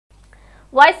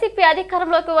YCP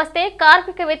అధికారంలోకి వస్తే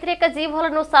కార్మిక వ్యతిరేక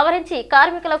జీవోలను సవరించి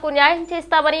కార్మికులకు న్యాయం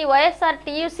చేస్తామని వైఎస్ఆర్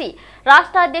టీయూసీ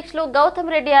రాష్ట్ర అధ్యక్షులు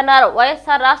గౌతమ్ రెడ్డి అన్నారు.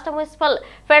 వైఎస్ఆర్ రాష్ట్ర మున్సిపల్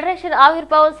ఫెడరేషన్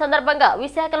ఆవిర్భావం సందర్భంగా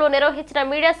విశాఖలో నిర్వహించిన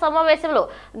మీడియా సమావేశంలో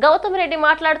గౌతమ్ రెడ్డి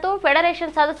మాట్లాడుతూ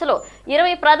ఫెడరేషన్ సదస్సులో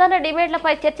 20 ప్రధాన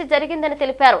డిమాండ్లపై చర్చ జరిగిందని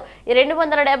తెలిపారు.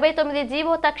 279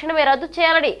 జీవో తక్షణమే రద్దు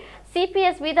చేయాలని,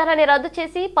 సిపిఎస్ విధానాన్ని రద్దు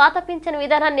చేసి పాత పింఛన్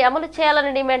విధానాన్ని అమలు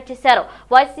చేయాలని డిమాండ్ చేశారు.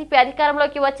 వైసీపీ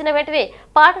అధికారంలోకి వచ్చిన వెంటనే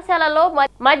పాఠశాలల్లో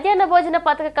మధ్యాహ్న భోజన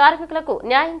పథక కార్మికులకు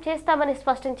న్యాయం చేస్తామని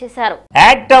స్పష్టం చేశారు.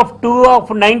 యాక్ట్ ఆఫ్ 2 of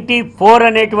 94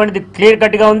 అనేటువంటిది క్లియర్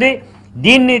కట్ గా ఉంది.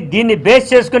 దీన్ని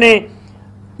బేస్ చేసుకుని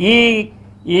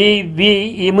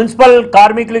ఈ మున్సిపల్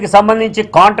కార్మికులకి సంబంధించి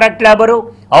కాంట్రాక్ట్ లేబరు,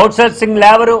 అవుట్సోర్సింగ్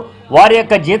లేబరు వారి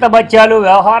యొక్క జీతభత్యాలు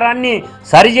వ్యవహారాన్ని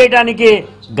సరిచేయడానికి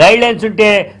గైడ్ లైన్స్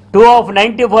ఉంటే 2 of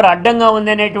 94 అడ్డంగా ఉంది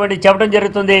అనేటువంటి చెప్పడం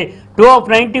జరుగుతుంది. 2 of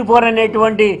 94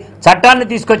 అనేటువంటి చట్టాన్ని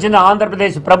తీసుకొచ్చింది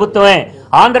ఆంధ్రప్రదేశ్ ప్రభుత్వమే.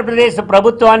 ఆంధ్రప్రదేశ్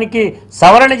ప్రభుత్వానికి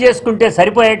సవరణ చేసుకుంటే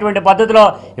సరిపోయేటువంటి పద్ధతిలో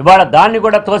ఇవాళ దాన్ని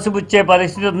కూడా తోసిపుచ్చే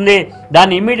పరిస్థితి ఉంది.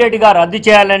 దాన్ని ఇమ్మీడియట్గా రద్దు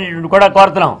చేయాలనేటువంటి కూడా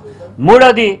కోరుతున్నాం.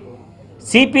 మూడోది,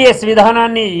 సిపిఎస్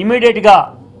విధానాన్ని ఇమ్మీడియట్గా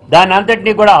దాని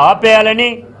అంతటినీ కూడా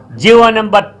ఆపేయాలని, జీవో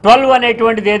నెంబర్ 12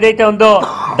 అనేటువంటిది ఏదైతే ఉందో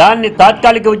దాన్ని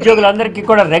తాత్కాలిక ఉద్యోగులందరికీ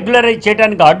కూడా రెగ్యులరైజ్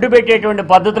చేయడానికి అడ్డుపెట్టేటువంటి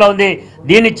పద్ధతిలో ఉంది.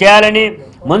 దీన్ని చేయాలని,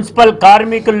 మున్సిపల్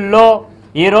కార్మికుల్లో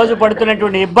ఈరోజు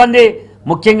పడుతున్నటువంటి ఇబ్బంది,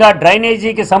 ముఖ్యంగా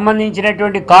డ్రైనేజీకి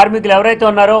సంబంధించినటువంటి కార్మికులు ఎవరైతే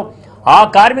ఉన్నారో ఆ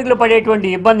కార్మికులు పడేటువంటి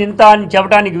ఇబ్బంది ఇంత అని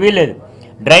చెప్పడానికి వీల్లేదు.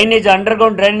 డ్రైనేజ్, అండర్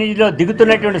గ్రౌండ్ డ్రైనేజీలో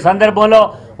దిగుతున్నటువంటి సందర్భంలో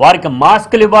వారికి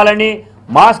మాస్కులు ఇవ్వాలని,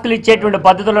 మాస్కులు ఇచ్చేటువంటి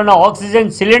పద్ధతులను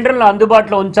ఆక్సిజన్ సిలిండర్లను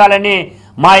అందుబాటులో ఉంచాలని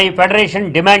మా ఈ ఫెడరేషన్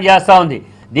డిమాండ్ చేస్తూ ఉంది.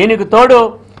 దీనికి తోడు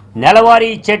నెలవారీ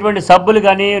ఇచ్చేటువంటి సబ్బులు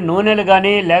కానీ, నూనెలు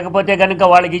కానీ, లేకపోతే కనుక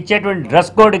వాళ్ళకి ఇచ్చేటువంటి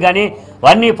డ్రెస్ కోడ్ కానీ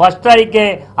అన్నీ ఫస్ట్ తారీఖే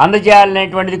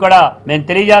అందజేయాలనేటువంటిది కూడా మేము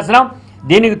తెలియజేస్తున్నాం.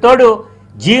 దీనికి తోడు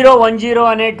 010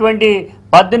 అనేటువంటి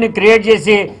పద్ధతిని క్రియేట్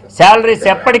చేసి శాలరీస్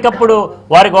ఎప్పటికప్పుడు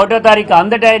వారికి 1వ తారీఖు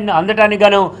అందటానికి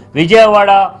గాను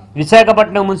విజయవాడ,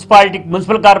 విశాఖపట్నం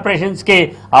మున్సిపల్ కార్పొరేషన్స్కి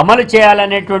అమలు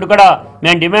చేయాలనేటువంటి కూడా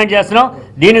మేము డిమాండ్ చేస్తున్నాం.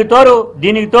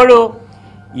 దీనికి తోడు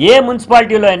ఏ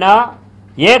మున్సిపాలిటీలో అయినా,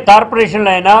 ఏ కార్పొరేషన్లో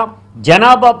అయినా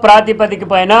జనాభా ప్రాతిపదిక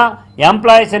పైన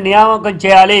ఎంప్లాయీస్ నియామకం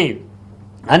చేయాలి.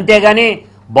 అంతేగాని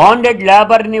బాండెడ్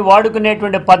లేబర్ని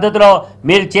వాడుకునేటువంటి పద్ధతిలో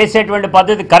మీరు చేసేటువంటి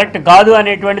పద్ధతి కరెక్ట్ కాదు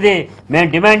అనేటువంటిది మేము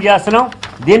డిమాండ్ చేస్తున్నాం.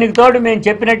 దీనికి తోడు మేము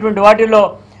చెప్పినటువంటి వాటిల్లో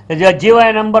జీవో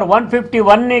నెంబర్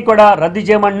 151ని కూడా రద్దు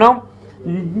చేయమన్నాం.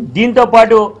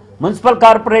 దీంతోపాటు మున్సిపల్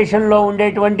కార్పొరేషన్లో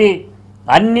ఉండేటువంటి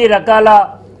అన్ని రకాల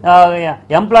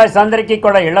ఎంప్లాయీస్ అందరికీ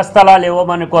కూడా ఇళ్ల స్థలాలు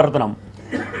ఇవ్వమని కోరుతున్నాం.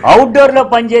 అవుట్డోర్లో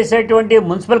పనిచేసేటువంటి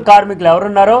మున్సిపల్ కార్మికులు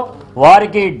ఎవరున్నారో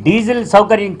వారికి డీజిల్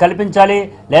సౌకర్యం కల్పించాలి,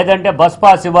 లేదంటే బస్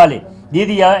పాస్ ఇవ్వాలి.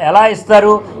 ఇది ఎలా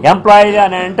ఇస్తారు? ఎంప్లాయీ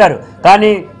అని అంటారు.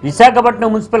 కానీ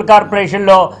విశాఖపట్నం మున్సిపల్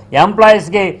కార్పొరేషన్లో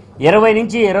ఎంప్లాయీస్కి 20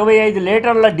 నుంచి 25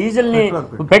 లీటర్ల డీజిల్ని,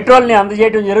 పెట్రోల్ని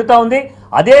అందజేయడం జరుగుతూ ఉంది.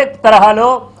 అదే తరహాలో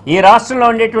ఈ రాష్ట్రంలో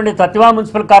ఉండేటువంటి తత్వా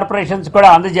మున్సిపల్ కార్పొరేషన్స్ కూడా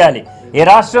అందజేయాలి. ఈ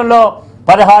రాష్ట్రంలో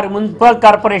 16 మున్సిపల్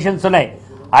కార్పొరేషన్స్ ఉన్నాయి.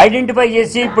 ఐడెంటిఫై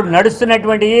చేసి ఇప్పుడు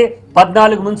నడుస్తున్నటువంటి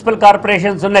 14 మున్సిపల్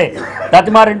కార్పొరేషన్స్ ఉన్నాయి.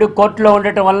 తతిమా 2 కోర్టులో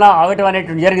ఉండటం వలన ఆగటం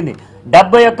అనేటువంటి జరిగింది.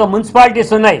 71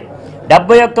 మున్సిపాలిటీస్ ఉన్నాయి.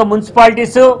 71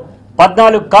 మున్సిపాలిటీసు,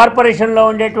 14 కార్పొరేషన్లో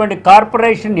ఉండేటువంటి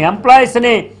కార్పొరేషన్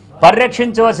ఎంప్లాయీస్ని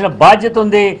పరిరక్షించవలసిన బాధ్యత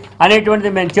ఉంది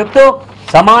అనేటువంటిది మేము చెప్తూ,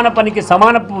 సమాన పనికి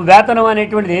సమాన వేతనం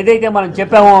అనేటువంటిది ఏదైతే మనం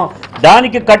చెప్పామో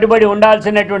దానికి కట్టుబడి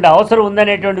ఉండాల్సినటువంటి అవసరం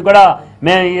ఉందనేటువంటి కూడా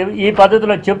మేము ఈ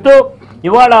పద్ధతిలో చెప్తూ,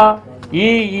 ఇవాళ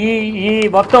ఈ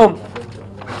మొత్తం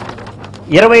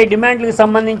 20 డిమాండ్లకు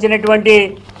సంబంధించినటువంటి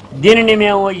దీనిని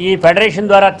మేము ఈ ఫెడరేషన్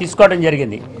ద్వారా తీసుకోవడం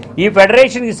జరిగింది. ఈ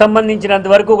ఫెడరేషన్కి సంబంధించినంత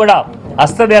వరకు కూడా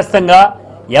అస్తవ్యస్తంగా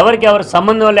ఎవరికెవరు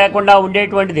సంబంధం లేకుండా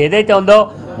ఉండేటువంటిది ఏదైతే ఉందో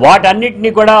వాటన్నిటినీ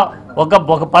కూడా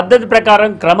ఒక పద్ధతి ప్రకారం,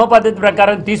 క్రమ పద్ధతి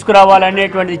ప్రకారం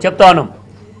తీసుకురావాలనేటువంటిది చెప్తాను.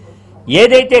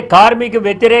 ఏదైతే కార్మిక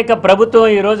వ్యతిరేక ప్రభుత్వం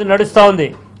ఈరోజు నడుస్తూ ఉంది,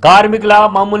 కార్మికుల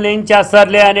మమ్మల్ని ఏం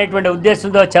చేస్తారులే అనేటువంటి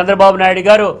ఉద్దేశంతో చంద్రబాబు నాయుడు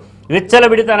గారు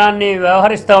విచ్చలవిడితనాన్ని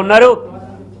వ్యవహరిస్తూ ఉన్నారు.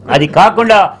 అది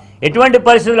కాకుండా ఎటువంటి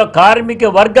పరిస్థితుల్లో కార్మిక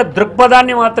వర్గ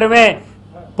దృక్పథాన్ని మాత్రమే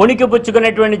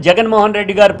పుణికిపుచ్చుకునేటువంటి జగన్మోహన్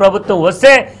రెడ్డి గారు ప్రభుత్వం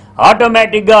వస్తే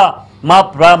ఆటోమేటిక్గా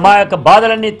మా యొక్క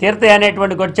బాధలన్నీ తీరుతాయి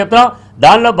అనేటువంటి కూడా చెప్తాం.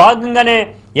 దానిలో భాగంగానే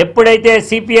ఎప్పుడైతే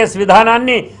సిపిఎస్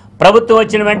విధానాన్ని ప్రభుత్వం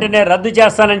వచ్చిన వెంటనే రద్దు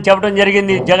చేస్తానని చెప్పడం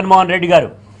జరిగింది జగన్మోహన్ రెడ్డి గారు.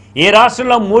 ఈ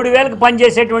రాష్ట్రంలో 3000కు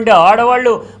పనిచేసేటువంటి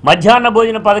ఆడవాళ్ళు మధ్యాహ్న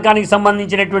భోజన పథకానికి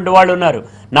సంబంధించినటువంటి వాళ్ళు ఉన్నారు.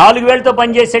 4000తో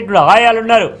పనిచేసేటువంటి ఆయాలు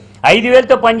ఉన్నారు.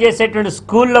 5000తో పనిచేసేటువంటి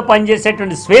స్కూల్లో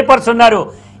పనిచేసేటువంటి స్వీపర్స్ ఉన్నారు.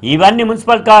 ఇవన్నీ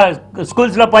మున్సిపల్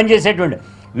స్కూల్స్లో పనిచేసేటువంటి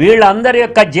వీళ్ళందరి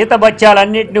యొక్క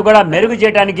జీతభత్యాలన్నింటినీ కూడా మెరుగు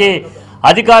చేయడానికి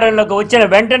అధికారంలోకి వచ్చిన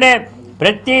వెంటనే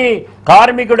ప్రతి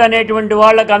కార్మికుడు అనేటువంటి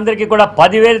వాళ్ళకి అందరికీ కూడా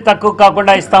 10,000 తక్కువ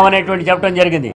కాకుండా ఇస్తామనేటువంటి చెప్పడం జరిగింది.